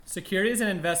Securities and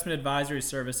investment advisory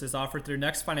services offered through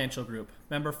Next Financial Group,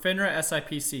 member FINRA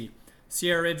SIPC.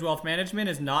 Sierra Ridge Wealth Management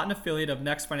is not an affiliate of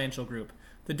Next Financial Group.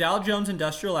 The Dow Jones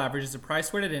Industrial Average is a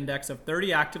price-weighted index of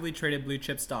 30 actively traded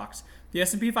blue-chip stocks. The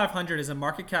S&P 500 is a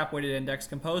market cap-weighted index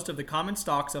composed of the common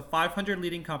stocks of 500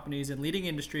 leading companies and leading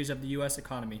industries of the U.S.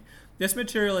 economy. This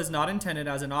material is not intended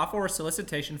as an offer or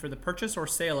solicitation for the purchase or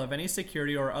sale of any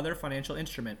security or other financial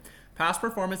instrument. Past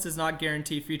performance does not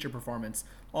guarantee future performance.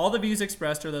 All the views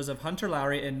expressed are those of Hunter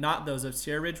Lowry and not those of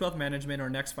Sierra Ridge Wealth Management or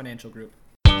Next Financial Group.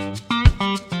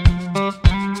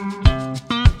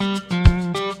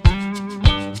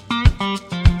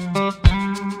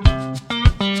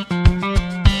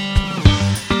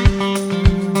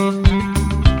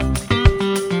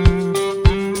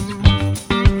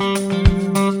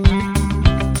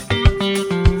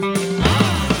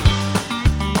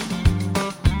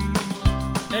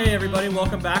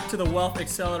 Welcome back to the Wealth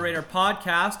Accelerator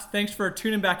podcast. Thanks for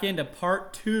tuning back into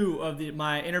part 2 of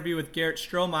my interview with Garrett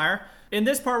Strohmeyer. In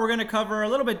this part, we're going to cover a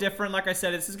little bit different. Like I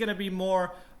said, this is going to be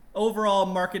more overall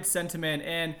market sentiment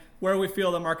and where we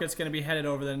feel the market's going to be headed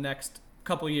over the next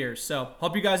couple years. So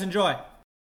hope you guys enjoy.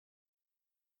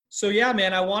 So yeah,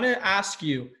 man, I want to ask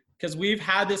you, because we've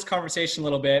had this conversation a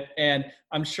little bit, and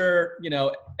I'm sure,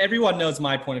 everyone knows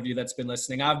my point of view that's been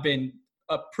listening. I've been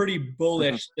pretty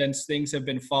bullish since things have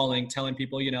been falling, telling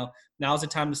people, now's the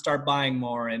time to start buying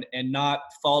more and not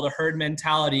follow the herd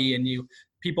mentality. And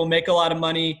people make a lot of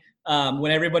money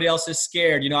when everybody else is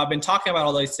scared. I've been talking about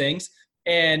all these things.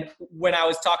 And when I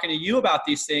was talking to you about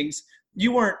these things,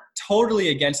 you weren't totally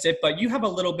against it, but you have a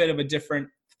little bit of a different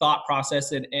thought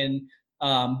process and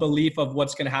belief of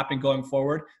what's going to happen going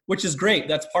forward, which is great.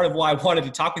 That's part of why I wanted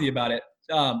to talk with you about it.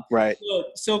 Right.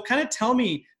 So kind of tell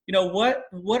me,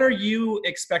 what are you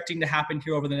expecting to happen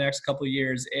here over the next couple of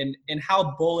years, and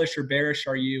how bullish or bearish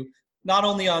are you, not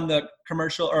only on the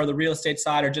commercial or the real estate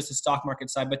side or just the stock market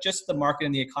side, but just the market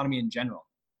and the economy in general?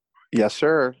 Yes,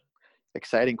 sir.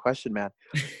 Exciting question, man.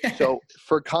 So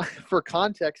for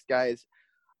context, guys,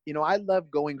 I love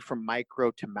going from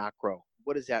micro to macro.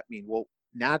 What does that mean? Well,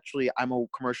 naturally, I'm a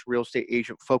commercial real estate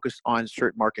agent focused on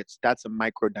certain markets. That's a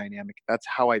micro dynamic. That's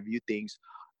how I view things.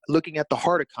 Looking at the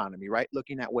hard economy, right?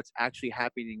 Looking at what's actually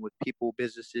happening with people,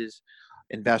 businesses,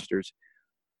 investors.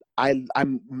 I'm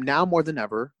now more than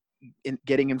ever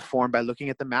getting informed by looking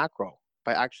at the macro,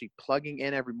 by actually plugging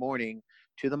in every morning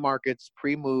to the markets,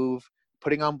 pre-move,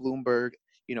 putting on Bloomberg,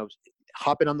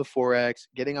 hopping on the Forex,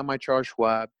 getting on my Charles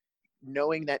Schwab,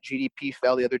 knowing that GDP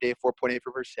fell the other day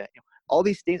 4.84%. All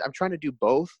these things, I'm trying to do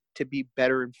both to be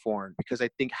better informed, because I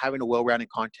think having a well-rounded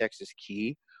context is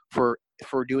key for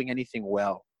doing anything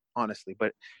well, honestly.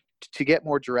 But to get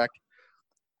more direct,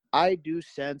 I do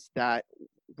sense that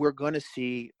we're going to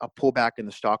see a pullback in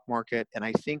the stock market. And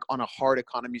I think on a hard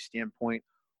economy standpoint,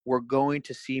 we're going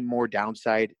to see more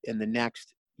downside in the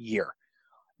next year.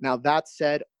 Now, that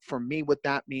said, for me, what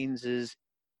that means is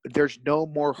there's no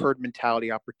more herd mentality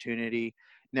opportunity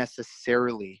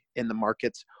necessarily in the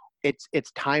markets.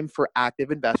 It's time for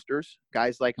active investors,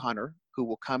 guys like Hunter, who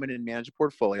will come in and manage a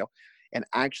portfolio and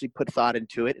actually put thought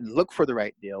into it and look for the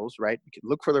right deals, right? You can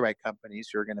look for the right companies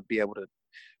who are going to be able to,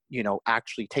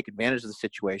 actually take advantage of the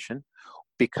situation.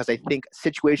 Because I think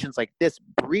situations like this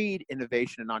breed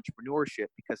innovation and entrepreneurship,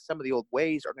 because some of the old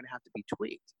ways are going to have to be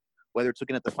tweaked, whether it's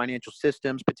looking at the financial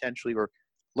systems potentially, or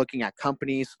looking at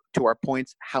companies, to our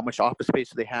points, how much office space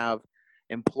do they have,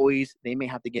 employees, they may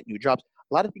have to get new jobs.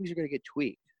 A lot of things are going to get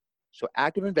tweaked. So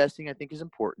active investing, I think, is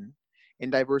important,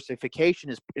 and diversification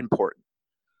is important,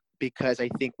 because I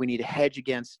think we need to hedge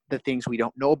against the things we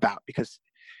don't know about, because,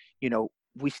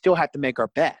 we still have to make our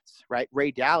bets, right?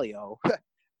 Ray Dalio,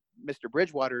 Mr.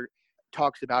 Bridgewater,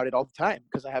 talks about it all the time,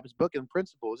 because I have his book in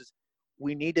Principles. Is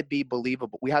we need to be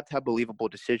believable. We have to have believable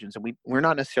decisions, and we're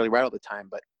not necessarily right all the time,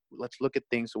 but let's look at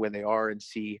things the way they are and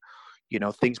see,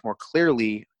 things more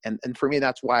clearly. And for me,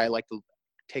 that's why I like to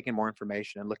take in more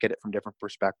information and look at it from different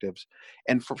perspectives.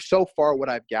 And for so far, what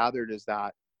I've gathered is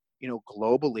that,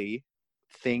 globally,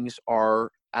 things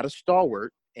are at a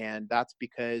stalwart, and that's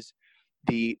because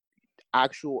the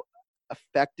actual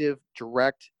effective,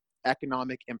 direct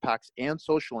economic impacts and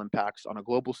social impacts on a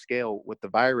global scale with the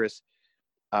virus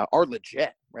are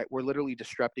legit, right? We're literally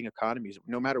disrupting economies.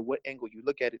 No matter what angle you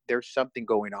look at it, there's something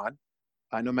going on.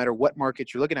 No matter what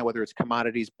market you're looking at, whether it's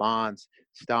commodities, bonds,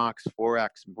 stocks, Forex,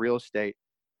 real estate,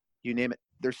 you name it,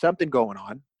 there's something going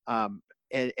on.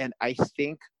 And I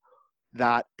think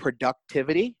that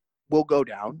productivity will go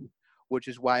down, which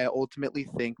is why I ultimately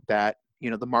think that,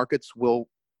 the markets will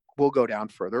go down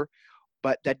further.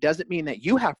 But that doesn't mean that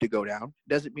you have to go down. It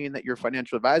doesn't mean that your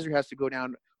financial advisor has to go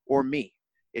down, or me.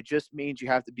 It just means you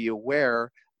have to be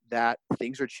aware that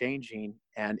things are changing.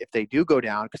 And if they do go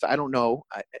down, because I don't know,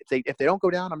 if they don't go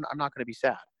down, I'm not going to be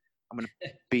sad. I'm going to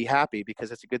be happy because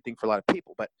that's a good thing for a lot of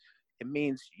people. But it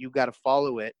means you got to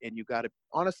follow it, and you got to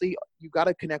honestly, you got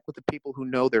to connect with the people who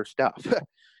know their stuff.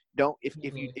 Don't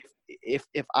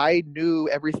if I knew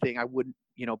everything, I wouldn't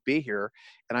be here,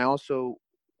 and I also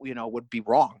would be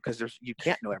wrong because you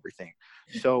can't know everything.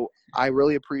 So I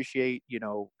really appreciate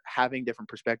having different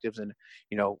perspectives, and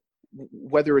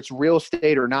whether it's real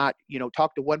estate or not,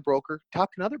 talk to one broker,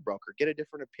 talk to another broker, get a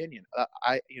different opinion.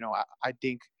 I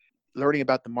think learning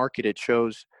about the market, it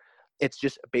shows it's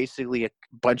just basically a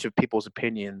bunch of people's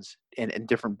opinions and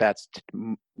different bets,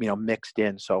 mixed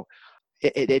in. So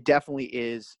it definitely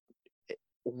is a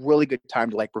really good time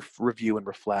to review and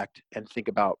reflect and think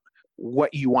about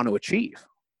what you want to achieve,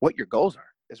 what your goals are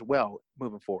as well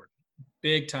moving forward.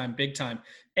 Big time, big time.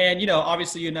 And,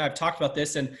 obviously you and I have talked about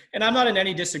this, and I'm not in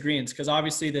any disagreements, because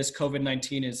obviously this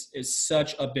COVID-19 is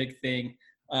such a big thing.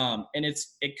 And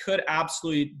it could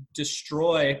absolutely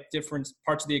destroy different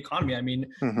parts of the economy. I mean,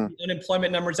 Mm-hmm. the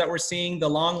unemployment numbers that we're seeing, the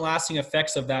long lasting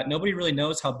effects of that, nobody really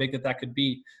knows how big that could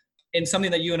be. And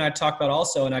something that you and I talk about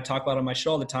also, and I talk about on my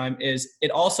show all the time, is it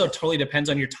also totally depends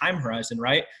on your time horizon,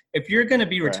 right? If you're going to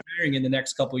be retiring in the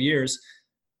next couple of years,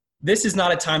 this is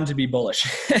not a time to be bullish.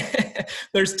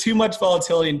 There's too much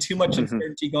volatility and too much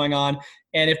uncertainty going on.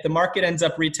 And if the market ends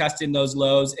up retesting those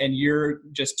lows and you're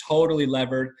just totally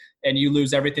levered and you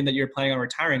lose everything that you're planning on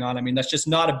retiring on, I mean, that's just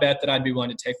not a bet that I'd be willing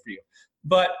to take for you.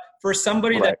 But for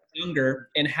somebody that's younger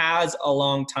and has a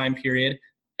long time period,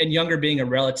 and younger being a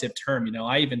relative term,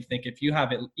 I even think if you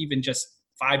have it even just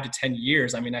 5 to 10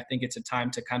 years, I mean, I think it's a time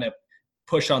to kind of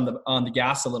push on the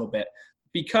gas a little bit,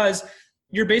 because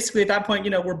you're basically at that point,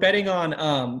 we're betting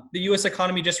on the U.S.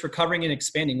 economy just recovering and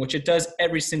expanding, which it does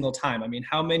every single time. I mean,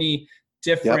 how many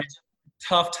different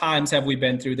tough times have we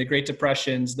been through? The Great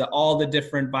Depressions, all the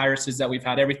different viruses that we've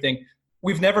had, everything.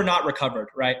 We've never not recovered,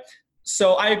 right?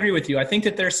 So I agree with you. I think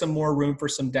that there's some more room for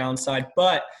some downside,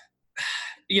 but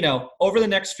over the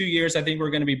next few years, I think we're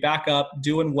going to be back up,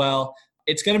 doing well.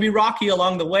 It's going to be rocky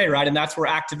along the way, right? And that's where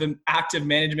active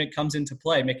management comes into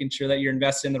play, making sure that you're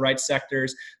invested in the right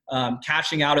sectors,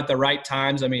 cashing out at the right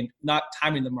times. I mean, not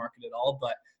timing the market at all,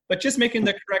 but just making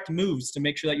the correct moves to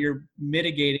make sure that you're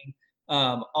mitigating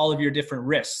all of your different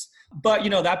risks. But,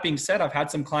 that being said, I've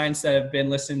had some clients that have been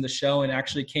listening to the show and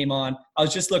actually came on. I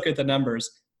was just looking at the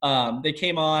numbers. They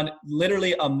came on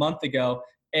literally a month ago,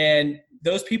 and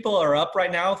those people are up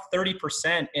right now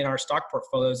 30% in our stock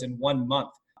portfolios in 1 month,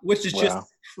 which is just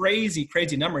crazy,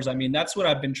 crazy numbers. I mean, that's what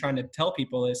I've been trying to tell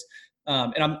people is,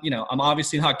 and I'm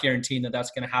obviously not guaranteeing that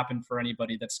that's going to happen for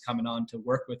anybody that's coming on to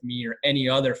work with me or any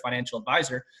other financial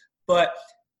advisor. But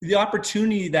the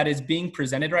opportunity that is being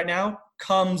presented right now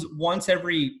comes once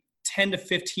every 10 to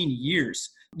 15 years.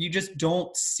 You just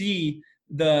don't see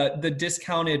the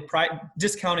discounted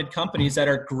companies that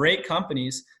are great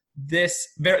companies this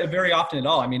very, very often at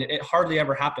all. I mean, it hardly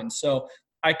ever happens. So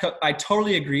I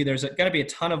totally agree. There's going to be a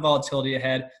ton of volatility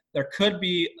ahead. There could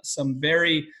be some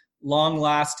very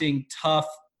long-lasting, tough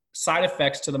side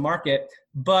effects to the market,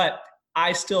 but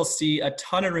I still see a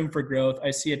ton of room for growth.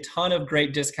 I see a ton of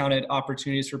great discounted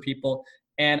opportunities for people.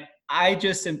 And I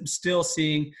just am still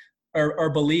seeing or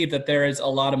believe that there is a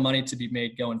lot of money to be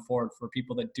made going forward for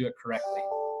people that do it correctly.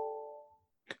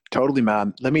 Totally,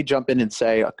 man. Let me jump in and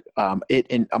say and I'm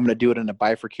going to do it in a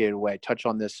bifurcated way. Touch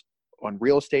on this on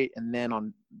real estate and then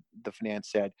on the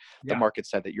finance side, the market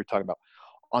side that you're talking about.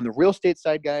 On the real estate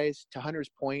side, guys, to Hunter's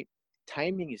point,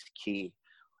 timing is key.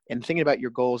 And thinking about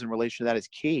your goals in relation to that is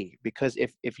key, because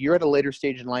if you're at a later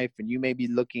stage in life and you may be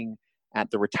looking at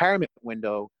the retirement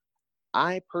window,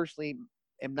 I personally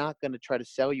am not going to try to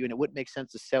sell you, and it wouldn't make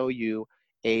sense to sell you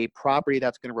a property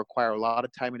that's going to require a lot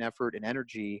of time and effort and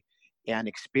energy and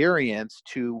experience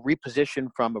to reposition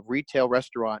from a retail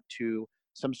restaurant to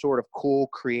some sort of cool,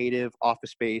 creative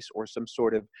office space or some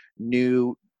sort of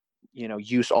new,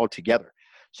 use altogether,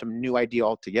 some new idea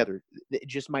altogether. It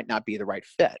just might not be the right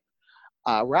fit.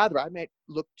 Rather, I might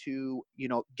look to,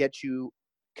 get you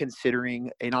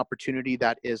considering an opportunity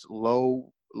that is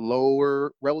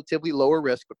relatively lower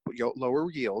risk, but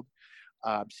lower yield,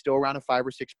 still around a 5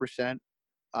 or 6%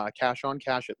 cash on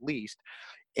cash at least.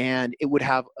 And it would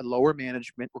have a lower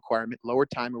management requirement, lower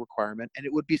time requirement. And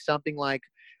it would be something like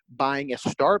buying a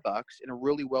Starbucks in a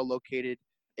really well-located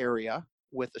area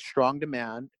with a strong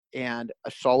demand and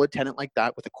a solid tenant like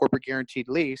that with a corporate guaranteed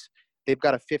lease. They've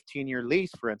got a 15-year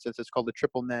lease, for instance. It's called the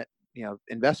triple net,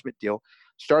 investment deal.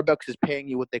 Starbucks is paying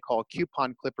you what they call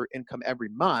coupon clipper income every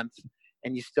month,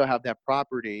 and you still have that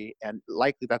property, and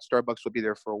likely that Starbucks will be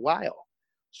there for a while.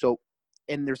 So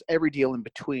and there's every deal in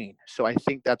between. So I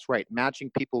think that's right.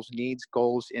 Matching people's needs,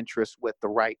 goals, interests with the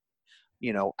right,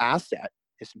 asset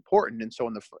is important. And so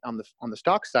on the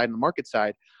stock side, on the market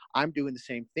side, I'm doing the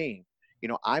same thing.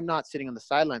 I'm not sitting on the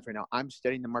sidelines right now. I'm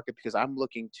studying the market because I'm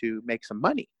looking to make some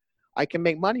money. I can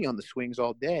make money on the swings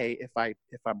all day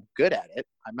if I'm good at it.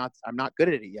 I'm not good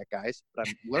at it yet, guys, but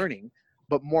I'm learning.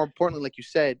 But more importantly, like you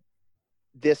said,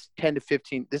 this 10 to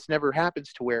 15, this never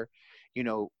happens to where,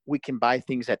 we can buy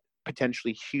things at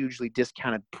potentially hugely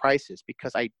discounted prices,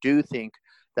 because I do think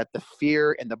that the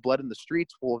fear and the blood in the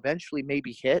streets will eventually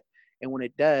maybe hit. And when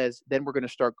it does, then we're going to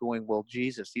start going, well,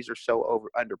 Jesus, these are so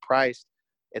underpriced.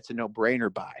 It's a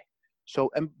no-brainer buy. So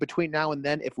between now and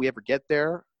then, if we ever get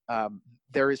there,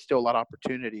 there is still a lot of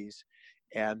opportunities.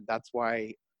 And that's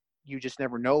why you just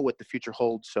never know what the future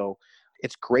holds. So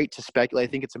it's great to speculate.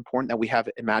 I think it's important that we have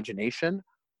imagination,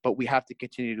 but we have to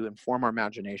continue to inform our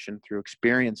imagination through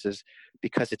experiences,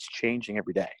 because it's changing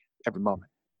every day, every moment.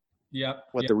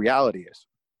 What the reality is.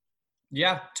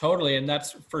 Yeah, totally. And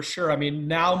that's for sure. I mean,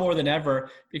 now more than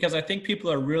ever, because I think people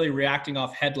are really reacting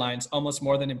off headlines almost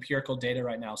more than empirical data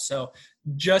right now. So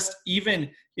just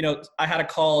even, I had a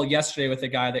call yesterday with a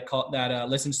guy that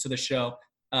listens to the show.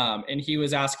 And he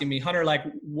was asking me, Hunter, like,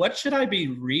 what should I be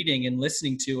reading and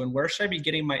listening to, and where should I be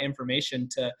getting my information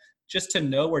to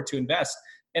know where to invest?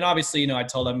 And obviously, I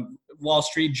told him Wall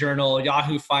Street Journal,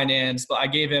 Yahoo Finance, but I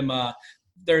gave him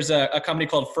there's a company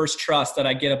called First Trust that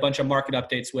I get a bunch of market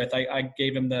updates with. I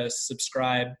gave him the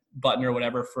subscribe button or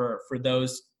whatever for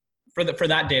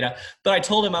that data. But I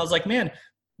told him, I was like, man,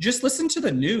 just listen to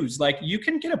the news. Like, you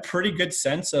can get a pretty good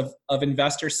sense of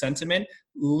investor sentiment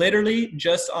literally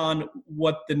just on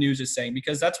what the news is saying,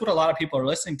 because that's what a lot of people are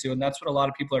listening to. And that's what a lot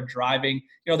of people are driving.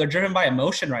 They're driven by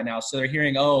emotion right now. So they're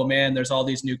hearing, oh man, there's all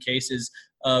these new cases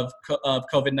of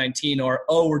COVID-19, or,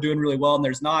 oh, we're doing really well. And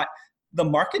there's not. The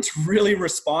market's really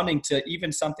responding to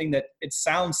even something that it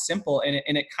sounds simple, and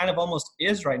it kind of almost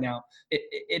is right now.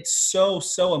 It's so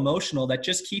emotional that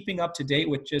just keeping up to date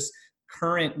with just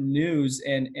current news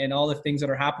and all the things that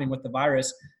are happening with the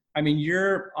virus. I mean,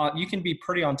 you can be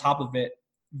pretty on top of it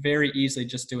very easily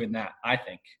just doing that, I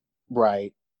think.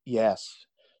 Right. Yes.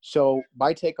 So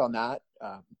my take on that,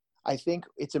 I think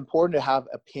it's important to have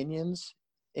opinions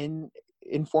in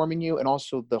informing you, and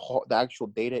also the actual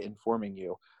data informing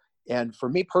you. And for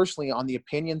me personally, on the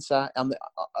opinion side,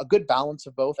 a good balance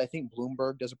of both. I think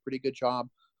Bloomberg does a pretty good job.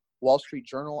 Wall Street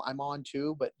Journal, I'm on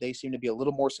too, but they seem to be a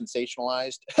little more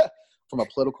sensationalized from a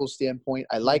political standpoint.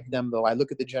 I like them though. I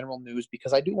look at the general news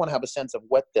because I do want to have a sense of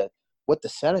what the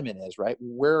sentiment is, right?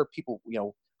 Where are people,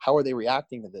 how are they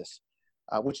reacting to this?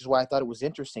 Which is why I thought it was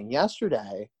interesting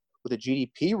yesterday with the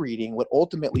GDP reading. What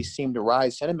ultimately seemed to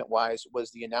rise sentiment-wise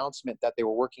was the announcement that they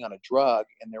were working on a drug,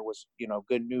 and there was,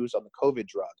 good news on the COVID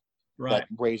drug. Right. That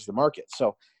raised the market.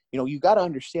 So, you got to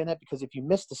understand that, because if you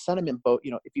miss the sentiment boat,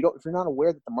 if you're not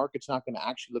aware that the market's not going to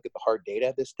actually look at the hard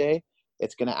data this day,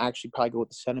 it's going to actually probably go with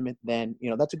the sentiment, then,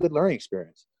 that's a good learning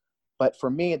experience. But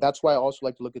for me, that's why I also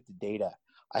like to look at the data.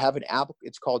 I have an app,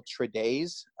 it's called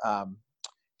Tradays, Tradays,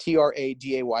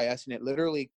 and it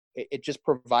literally, it just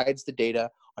provides the data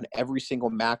on every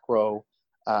single macro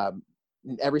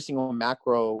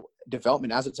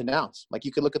development as it's announced. Like,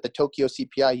 you could look at the Tokyo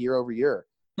CPI year over year.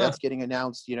 That's getting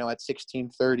announced, at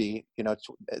 16:30,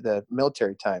 the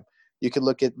military time. You could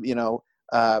look at, the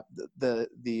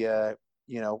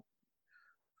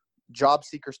job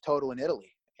seekers total in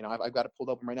Italy. I've got it pulled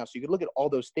open right now. So you could look at all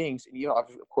those things, and, of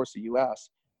course, the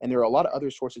U.S. And there are a lot of other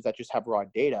sources that just have raw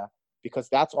data, because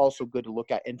that's also good to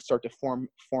look at and start to form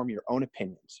your own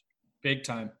opinions. Big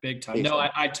time. No,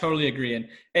 I totally agree.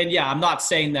 And yeah, I'm not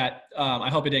saying that, I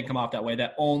hope it didn't come off that way,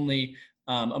 that only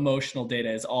emotional data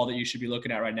is all that you should be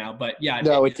looking at right now. But yeah,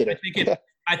 no, it didn't.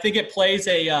 I think it plays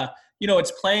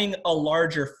it's playing a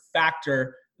larger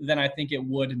factor than I think it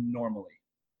would normally.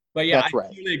 But yeah, I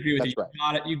totally agree with you.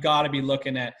 Right. You got to be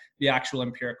looking at the actual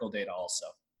empirical data also.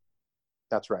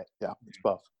 That's right. Yeah, it's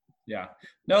both. Yeah.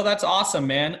 No, that's awesome,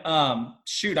 man.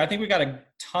 Shoot, I think we got a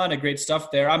ton of great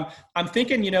stuff there. I'm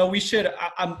thinking, we should,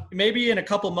 maybe in a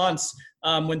couple months,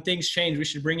 when things change, we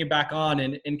should bring you back on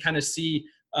and kind of see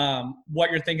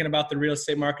what you're thinking about the real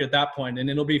estate market at that point. And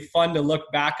it'll be fun to look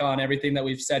back on everything that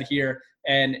we've said here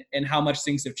and how much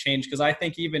things have changed. Because I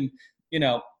think even,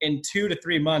 in 2 to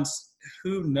 3 months,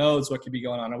 who knows what could be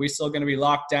going on? Are we still going to be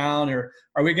locked down, or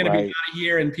are we going to be out of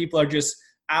here and people are just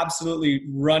absolutely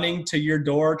running to your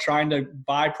door trying to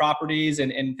buy properties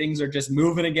and things are just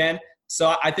moving again?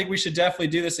 So I think we should definitely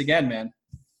do this again, man.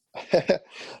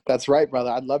 That's right, brother.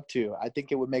 I'd love to. I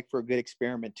think it would make for a good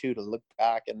experiment too, to look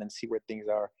back and then see where things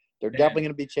are. There are definitely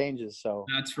going to be changes. So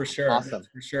that's for sure. Awesome. That's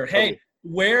for sure. Hey,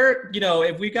 where,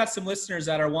 if we've got some listeners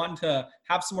that are wanting to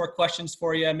have some more questions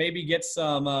for you, maybe get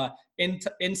some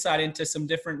insight into some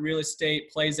different real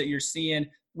estate plays that you're seeing,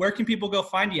 where can people go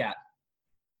find you at?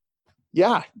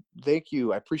 Yeah, thank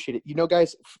you. I appreciate it.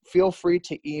 Guys, feel free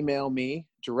to email me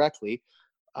directly.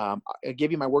 I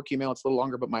give you my work email. It's a little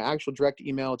longer, but my actual direct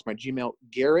email, it's my Gmail,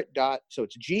 so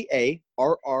it's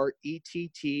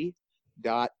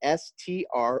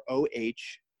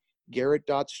GARRET.STROH,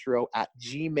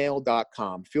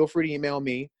 Garrett.Stroh@gmail.com. Feel free to email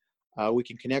me. We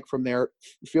can connect from there.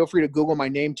 Feel free to Google my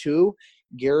name too,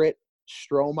 Garrett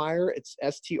Strohmaier. It's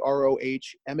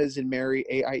STROH, M as in Mary,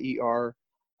 AIER.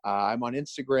 I'm on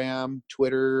Instagram,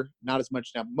 Twitter, not as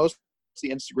much now, mostly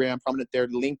Instagram, prominent there,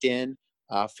 LinkedIn.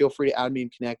 Feel free to add me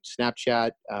and connect.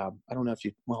 Snapchat. I don't know if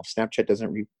Snapchat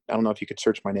doesn't, I don't know if you could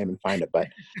search my name and find it, but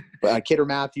Kidder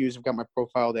Matthews, I've got my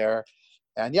profile there.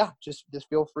 And yeah, just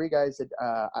feel free, guys.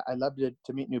 I love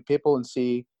to meet new people and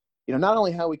see, not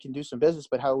only how we can do some business,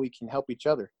 but how we can help each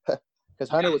other. Because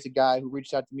Hunter was a guy who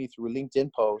reached out to me through a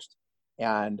LinkedIn post,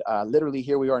 and literally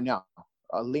here we are now.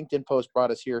 A LinkedIn post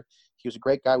brought us here. He was a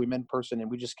great guy. We met in person and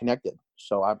we just connected.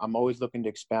 So I'm always looking to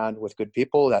expand with good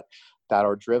people that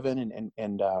are driven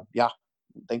and yeah,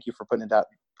 thank you for putting it out.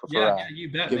 You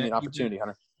bet, giving me an opportunity,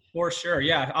 Hunter. For sure.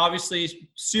 Yeah. Obviously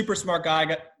super smart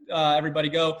guy. Everybody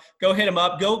go hit him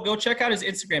up. Go check out his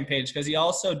Instagram page, because he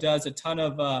also does a ton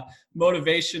of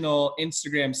motivational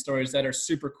Instagram stories that are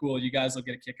super cool. You guys will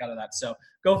get a kick out of that. So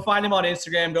go find him on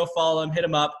Instagram, go follow him, hit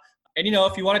him up. And,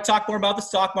 if you want to talk more about the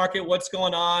stock market, what's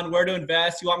going on, where to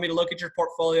invest, you want me to look at your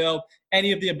portfolio,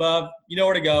 any of the above, you know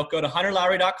where to go. Go to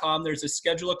hunterlowry.com. There's a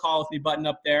schedule a call with me button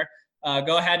up there.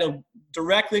 Go ahead and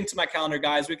direct link to my calendar,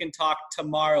 guys. We can talk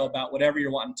tomorrow about whatever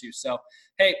you're wanting to. So,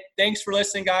 hey, thanks for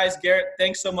listening, guys. Garrett,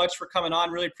 thanks so much for coming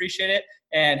on. Really appreciate it.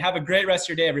 And have a great rest of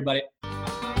your day, everybody.